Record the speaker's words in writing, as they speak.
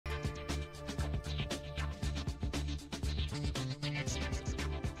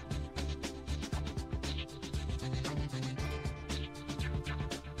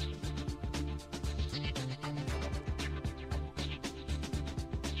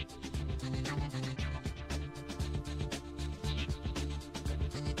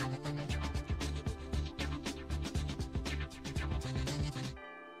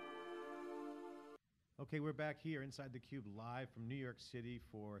Okay, we're back here inside theCUBE live from New York City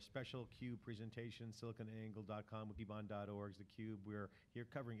for a special CUBE presentation, SiliconANGLE.com, Wikibon.org is theCUBE. We're here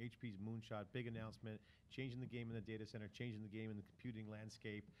covering HP's Moonshot, big announcement, changing the game in the data center, changing the game in the computing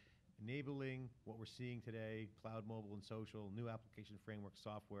landscape, enabling what we're seeing today, cloud, mobile, and social, new application framework,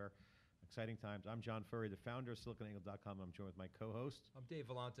 software. Exciting times. I'm John Furrier, the founder of SiliconANGLE.com. I'm joined with my co-host. I'm Dave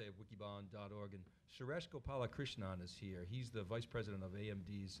Vellante of Wikibon.org, and Suresh Gopalakrishnan is here. He's the vice president of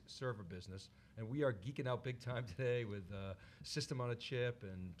AMD's server business, and we are geeking out big time today with system on a chip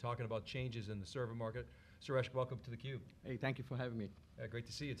and talking about changes in the server market. Suresh, welcome to theCUBE. Hey, thank you for having me. Great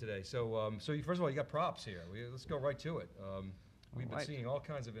to see you today. So, first of all, you got props here. Let's go right to it. We've been seeing all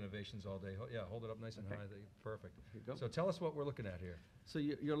kinds of innovations all day. Yeah, hold it up nice and high. Perfect. Here you go. So tell us what we're looking at here. So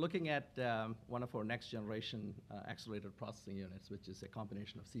you're looking at one of our next generation accelerated processing units, which is a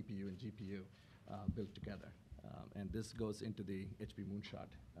combination of CPU and GPU built together. And this goes into the HP Moonshot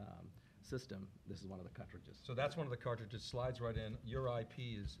system. This is one of the cartridges. So that's one of the cartridges, slides right in. Your IP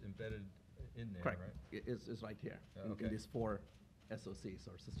is embedded in there, correct. Right? It's right here in these 4 SoCs,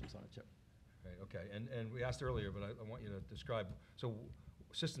 or systems on a chip. Right, okay, and we asked earlier, but I want you to describe, so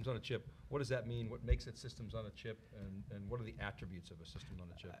systems on a chip, what does that mean? What makes it systems on a chip, and what are the attributes of a system on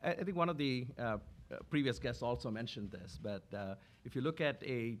a chip? I think one of the previous guests also mentioned this, but if you look at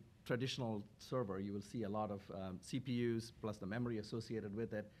a traditional server, you will see a lot of CPUs plus the memory associated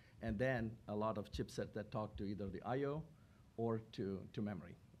with it, and then a lot of chipsets that talk to either the I/O or to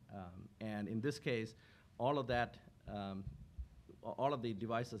memory. And in this case, all of that, all of the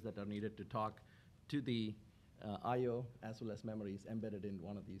devices that are needed to talk to the I/O as well as memory is embedded in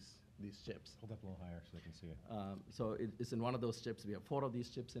one of these chips. Hold up a little higher so they can see it. So it's in one of those chips. We have 4 of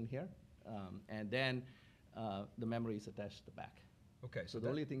these chips in here, and then the memory is attached to the back. Okay. So the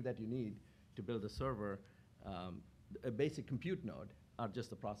only thing that you need to build a server, a basic compute node, are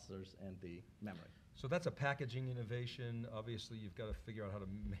just the processors and the memory. So that's a packaging innovation. Obviously, you've got to figure out how to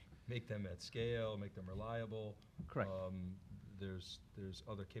make them at scale, make them reliable. Correct. There's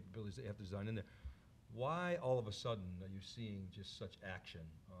other capabilities that you have to design in there. Why all of a sudden are you seeing just such action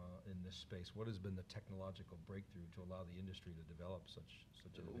in this space? What has been the technological breakthrough to allow the industry to develop such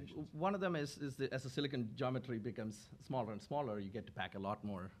innovations? One of them is that as the silicon geometry becomes smaller and smaller, you get to pack a lot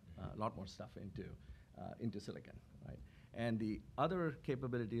more stuff into silicon, right? And the other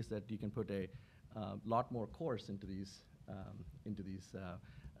capability is that you can put a lot more cores into these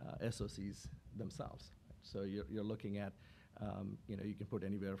SoCs themselves. So you're looking at, you can put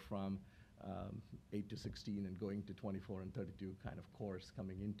anywhere from 8 to 16 and going to 24 and 32 kind of cores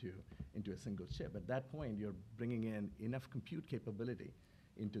coming into a single chip. At that point, you're bringing in enough compute capability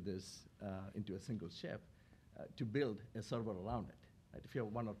into a single chip to build a server around it. Right? If you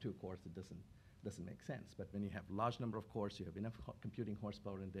have 1 or 2 cores, it doesn't make sense. But when you have large number of cores, you have enough computing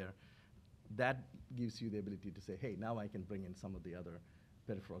horsepower in there, that gives you the ability to say, hey, now I can bring in some of the other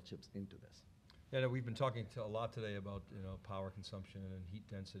peripheral chips into this. Yeah, we've been talking a lot today about power consumption and heat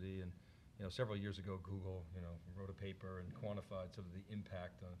density, and several years ago Google wrote a paper and quantified sort of the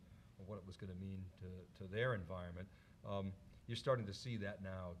impact on what it was going to mean to their environment. You're starting to see that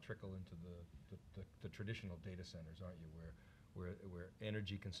now trickle into the traditional data centers, aren't you? Where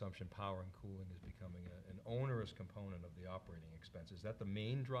energy consumption, power and cooling is becoming an onerous component of the operating expense. Is that the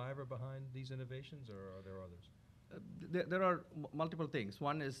main driver behind these innovations, or are there others? There are multiple things.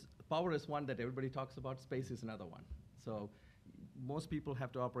 One is, power is one that everybody talks about, space is another one. So most people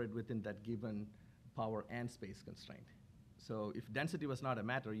have to operate within that given power and space constraint. So if density was not a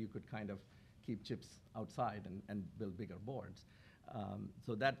matter, you could kind of keep chips outside and build bigger boards.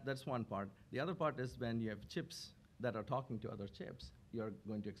 So that's one part. The other part is when you have chips that are talking to other chips, you're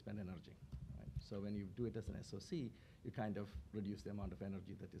going to expend energy. Right? So when you do it as an SoC, you kind of reduce the amount of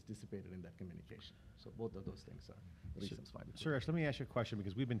energy that is dissipated in that communication. So both of those things are reasons why. Suresh, let me ask you a question,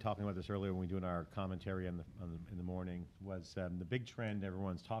 because we've been talking about this earlier when we were doing our commentary in the morning, was the big trend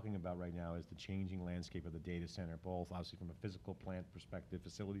everyone's talking about right now is the changing landscape of the data center, both obviously from a physical plant perspective,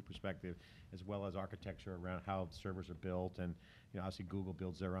 facility perspective, as well as architecture around how servers are built. And obviously Google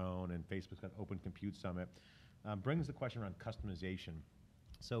builds their own, and Facebook's got Open Compute Summit. Brings the question around customization.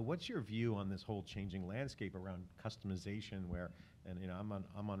 So what's your view on this whole changing landscape around customization where, and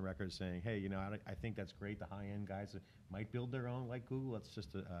I'm on record saying, hey, I think that's great. The high-end guys might build their own like Google. That's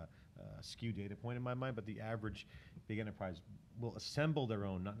just a skewed data point in my mind, but the average big enterprise will assemble their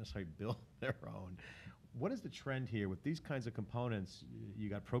own, not necessarily build their own. What is the trend here with these kinds of components? You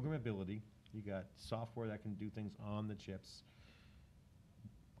got programmability, you got software that can do things on the chips.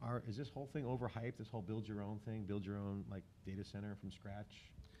 Is this whole thing overhyped, this whole build your own thing, build your own like data center from scratch?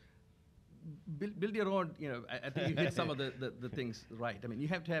 build your own, I think you hit some of the things right. I mean, you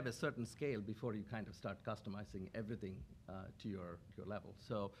have to have a certain scale before you kind of start customizing everything to your level.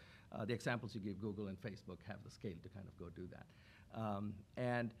 So the examples you give, Google and Facebook, have the scale to kind of go do that.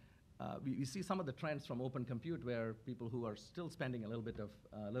 We see some of the trends from open compute where people who are still spending a little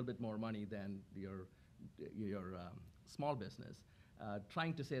bit more money than your small business,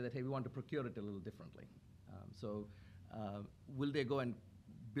 trying to say that, hey, we want to procure it a little differently. Will they go and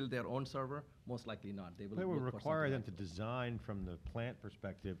build their own server? Most likely not. They will. It would require them to this. design from the plant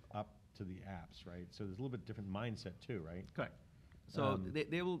perspective up to the apps, right? So there's a little bit different mindset too, right? Correct. So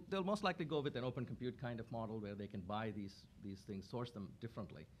they'll most likely go with an open compute kind of model where they can buy these things, source them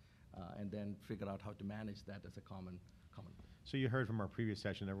differently, and then figure out how to manage that as a common. So you heard from our previous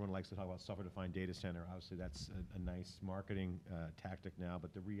session, everyone likes to talk about software-defined data center. Obviously, that's a nice marketing tactic now, but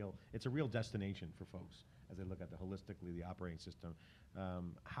it's a real destination for folks as they look at holistically the operating system.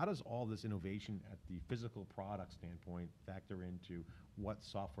 How does all this innovation at the physical product standpoint factor into what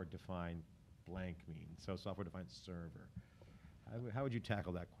software-defined blank means? So software-defined server. How would you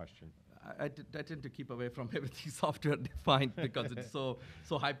tackle that question? I tend to keep away from everything software-defined because it's so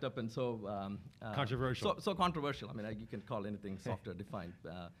hyped up and so controversial. So controversial. I mean, you can call anything software-defined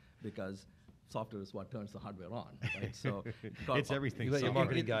because software is what turns the hardware on, right? So it's everything. You let your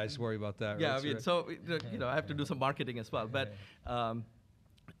marketing guys worry about that, yeah, right? I mean, so I have to do some marketing as well. But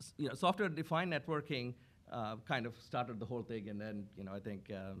software-defined networking kind of started the whole thing, and then I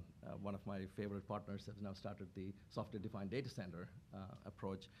think one of my favorite partners has now started the software-defined data center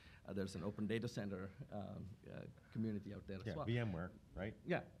approach. There's an open data center community out there as well. VMware, right?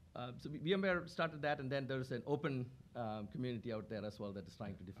 Yeah. So VMware started that, and then there's an open community out there as well that is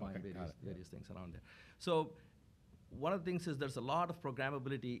trying to define various things around there. So one of the things is there's a lot of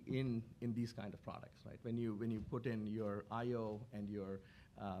programmability in these kind of products, right? When you put in your I/O and your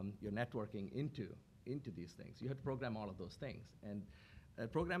networking into these things, you have to program all of those things. And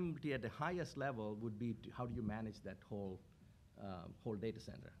programmability at the highest level would be how do you manage that whole data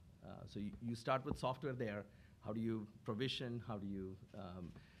center? So you start with software there. How do you provision? How do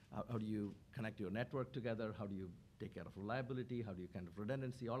you connect your network together? How do you take care of reliability? How do you kind of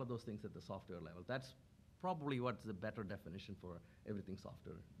redundancy? All of those things at the software level. That's probably what's the better definition for everything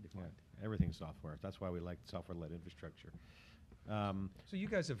software defined. Yeah, everything software. That's why we like software-led infrastructure. So you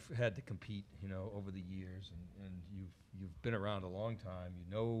guys have had to compete, over the years, and you've been around a long time. You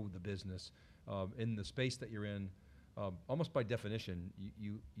know the business. In the space that you're in, almost by definition,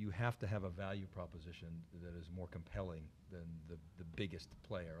 you have to have a value proposition that is more compelling than the biggest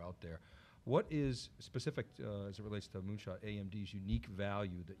player out there. What is specific as it relates to Moonshot AMD's unique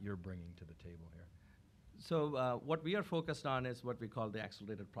value that you're bringing to the table here? So what we are focused on is what we call the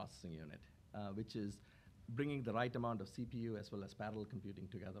accelerated processing unit, which is bringing the right amount of CPU as well as parallel computing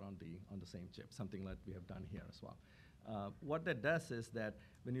together on the same chip, something that we have done here as well. What that does is that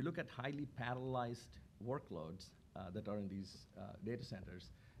when you look at highly parallelized workloads that are in these data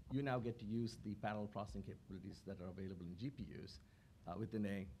centers, you now get to use the parallel processing capabilities that are available in GPUs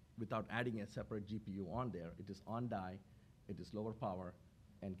without adding a separate GPU on there. It is on die, it is lower power,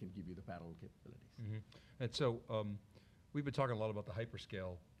 and can give you the parallel capabilities. Mm-hmm. And so we've been talking a lot about the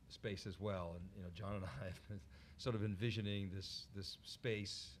hyperscale space as well, and John and I have been sort of envisioning this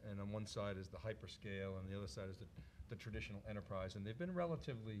space, and on one side is the hyperscale, and the other side is the traditional enterprise, and they've been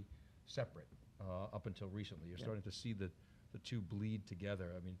relatively separate up until recently. You're starting to see the two bleed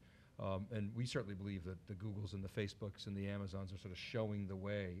together. I mean, and we certainly believe that the Googles and the Facebooks and the Amazons are sort of showing the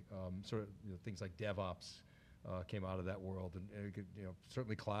way. Sort of things like DevOps came out of that world, and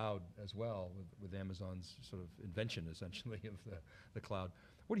certainly cloud as well with Amazon's sort of invention essentially of the cloud.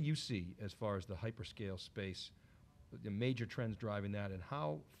 What do you see as far as the hyperscale space, the major trends driving that, and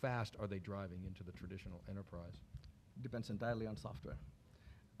how fast are they driving into the traditional enterprise? Depends entirely on software.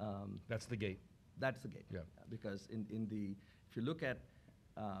 That's the gate. That's the gate. Yeah. Because if you look at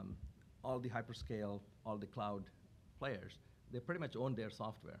all the hyperscale, all the cloud players, they pretty much own their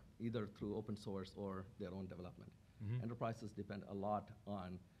software, either through open source or their own development. Mm-hmm. Enterprises depend a lot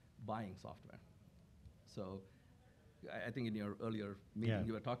on buying software. So I think in your earlier meeting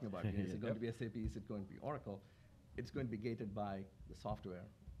you were talking about, is it going to be SAP, is it going to be Oracle? It's going to be gated by the software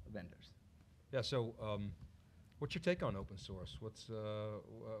vendors. Yeah, so what's your take on open source? What's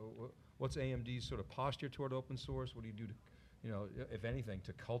AMD's sort of posture toward open source? What do you do to, if anything,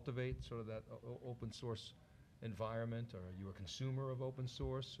 to cultivate sort of that open source environment? Or are you a consumer of open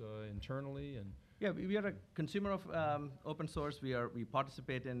source internally? And yeah, we are a consumer of open source. We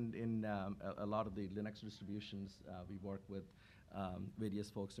participate in a lot of the Linux distributions. We work with various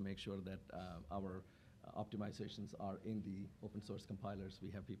folks to make sure that our optimizations are in the open source compilers. We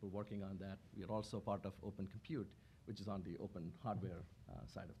have people working on that. We are also part of Open Compute, which is on the open hardware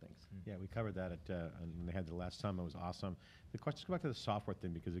side of things. Yeah, we covered that when they had the last summit. It was awesome. The question, let's go back to the software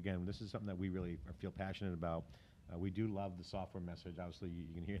thing, because again, this is something that we really feel passionate about. We do love the software message. Obviously,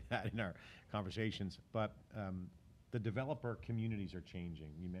 you can hear that in our conversations. But the developer communities are changing.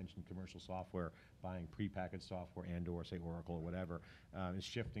 You mentioned commercial software, buying prepackaged software and/or say Oracle or whatever, is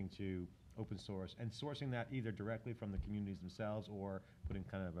shifting to open source and sourcing that either directly from the communities themselves or putting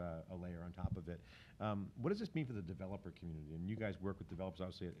kind of a layer on top of it. What does this mean for the developer community? And you guys work with developers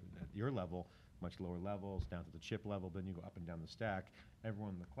obviously at your level, much lower levels, down to the chip level, then you go up and down the stack.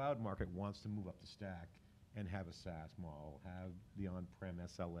 Everyone in the cloud market wants to move up the stack and have a SaaS model, have the on-prem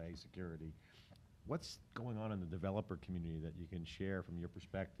SLA security. What's going on in the developer community that you can share from your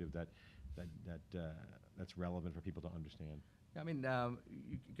perspective that's relevant for people to understand? I mean,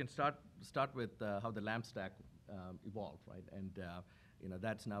 you can start with how the LAMP stack evolved, right? And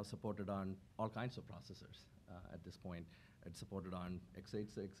that's now supported on all kinds of processors at this point. It's supported on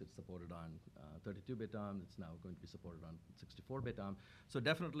x86, it's supported on 32-bit ARM, it's now going to be supported on 64-bit ARM. So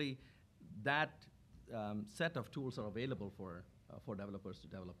definitely that set of tools are available for developers to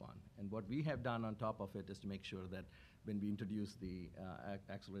develop on. And what we have done on top of it is to make sure that when we introduce the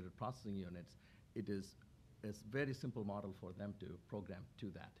accelerated processing units, it is a very simple model for them to program to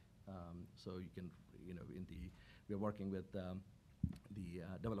that. So you can, we're working with the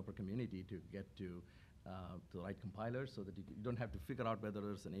developer community to get to the right compilers so that you don't have to figure out whether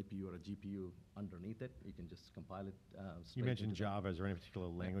there's an APU or a GPU underneath it. You can just compile it. You mentioned Java. Is there any particular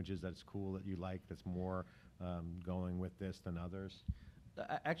languages that's cool that you like that's more going with this than others?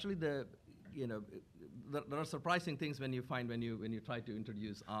 Actually, there are surprising things when you find when you try to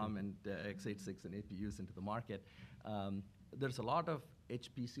introduce ARM and x86 and APUs into the market. There's a lot of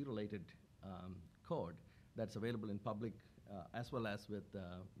HPC-related code that's available in public as well as with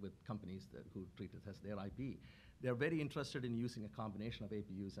companies who treat it as their IP. They're very interested in using a combination of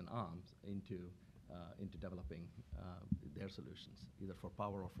APUs and ARMs into developing their solutions, either for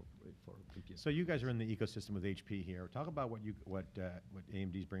power or for compute. So you guys are in the ecosystem with HP here. Talk about what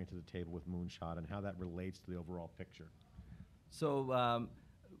AMD's bringing to the table with Moonshot and how that relates to the overall picture. So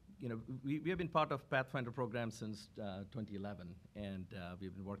we have been part of Pathfinder program since 2011, and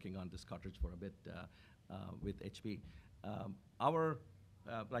we've been working on this cartridge for a bit with HP.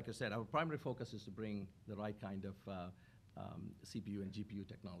 Like I said, our primary focus is to bring the right kind of CPU and GPU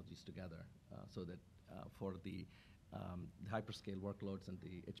technologies together so that for the hyperscale workloads and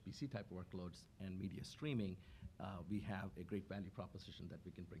the HPC type workloads and media streaming, we have a great value proposition that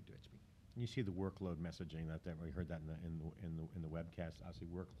we can bring to HP. You see the workload messaging that we heard that in the webcast. Obviously,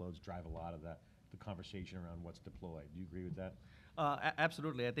 workloads drive a lot of the conversation around what's deployed. Do you agree with that?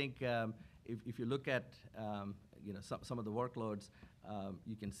 Absolutely. I think if you look at some of the workloads,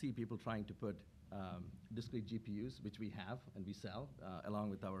 you can see people trying to put discrete GPUs, which we have and we sell, along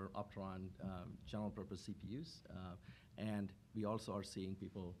with our Opteron general purpose CPUs. And we also are seeing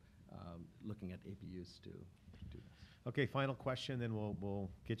people looking at APUs to do this. Okay, final question, then we'll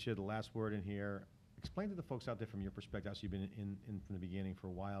get you the last word in here. Explain to the folks out there from your perspective, you've been in from the beginning for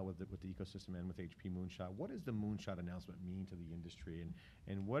a while with the ecosystem and with HP Moonshot. What does the Moonshot announcement mean to the industry,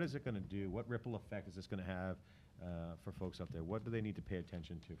 and what is it going to do? What ripple effect is this going to have for folks out there? What do they need to pay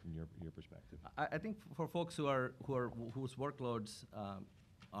attention to from your perspective? I think for folks whose workloads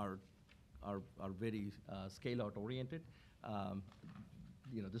are very scale out oriented,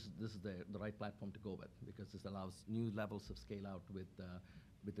 this is the right platform to go with, because this allows new levels of scale out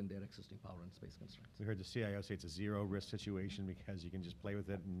within their existing power and space constraints. We heard the CIO say it's a zero risk situation because you can just play with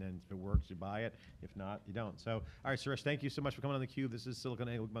it, and then if it works, you buy it. If not, you don't. So, all right, Suresh, thank you so much for coming on theCUBE. This is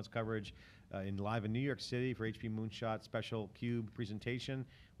SiliconANGLE Wikibon's coverage live in New York City for HP Moonshot special CUBE presentation.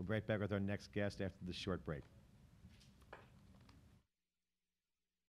 We'll be right back with our next guest after this short break.